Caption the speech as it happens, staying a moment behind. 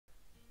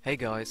Hey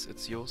guys,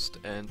 it's Jost,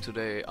 and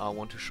today I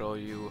want to show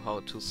you how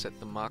to set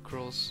the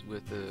macros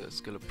with the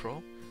Skillet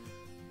Pro.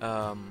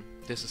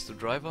 This is the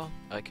driver.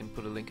 I can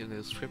put a link in the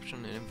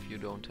description if you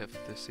don't have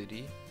the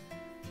CD.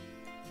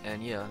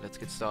 And yeah, let's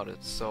get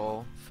started.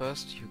 So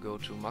first you go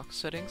to Makro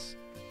settings,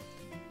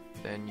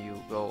 then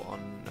you go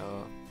on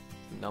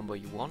the number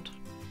you want,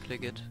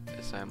 click it,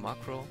 assign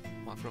macro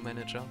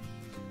manager.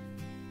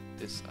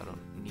 This I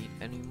don't need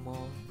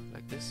anymore,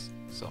 like this.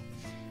 So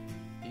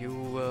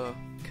you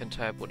can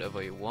type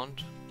whatever you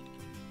want.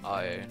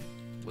 I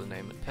will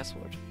name it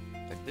password,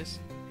 like this.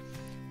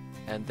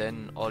 And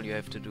then all you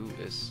have to do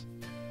is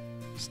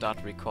start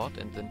record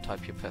and then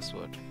type your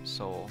password.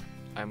 So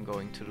I'm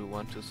going to do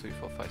 1 2 3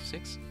 4 5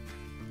 6.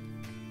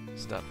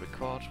 Start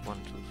record 1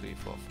 2 3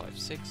 4 5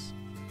 6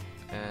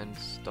 and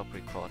stop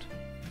record.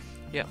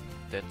 Yeah,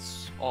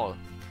 that's all.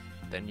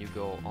 Then you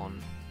go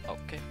on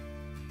OK.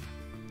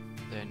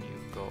 Then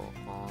you go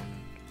on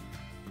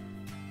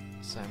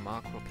assign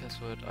macro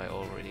password, I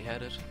already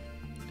had it,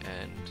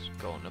 and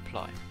go on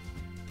apply.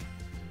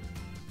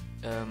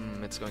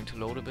 It's going to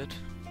load a bit.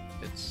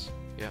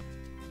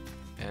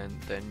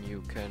 And then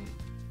you can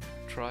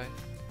try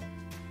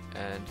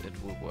and it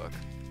will work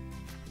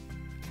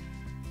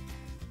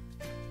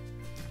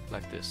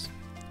like this.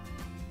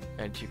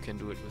 And you can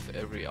do it with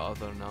every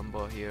other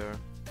number here.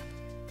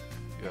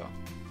 Yeah.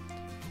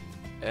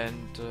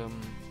 And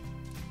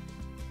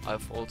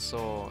I've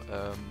also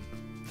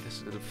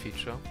this little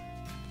feature.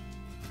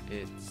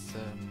 It's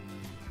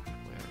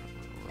where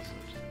was it?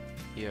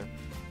 Here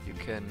you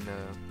can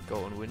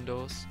go on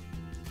Windows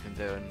and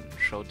then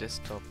show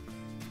desktop,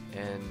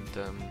 and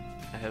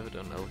I have it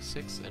on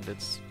 06 and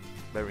it's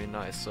very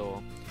nice.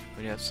 So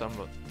when you have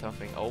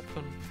something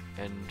open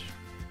and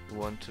you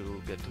want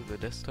to get to the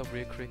desktop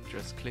real quick,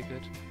 just click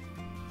it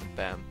and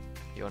bam,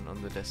 you're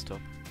on the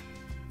desktop.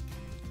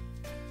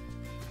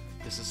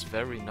 This is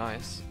very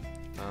nice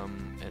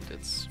and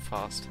it's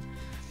fast.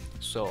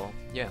 So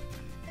yeah.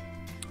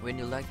 When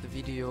you like the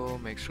video,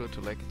 make sure to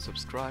like and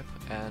subscribe,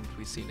 and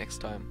we see you next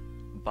time.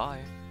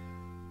 Bye!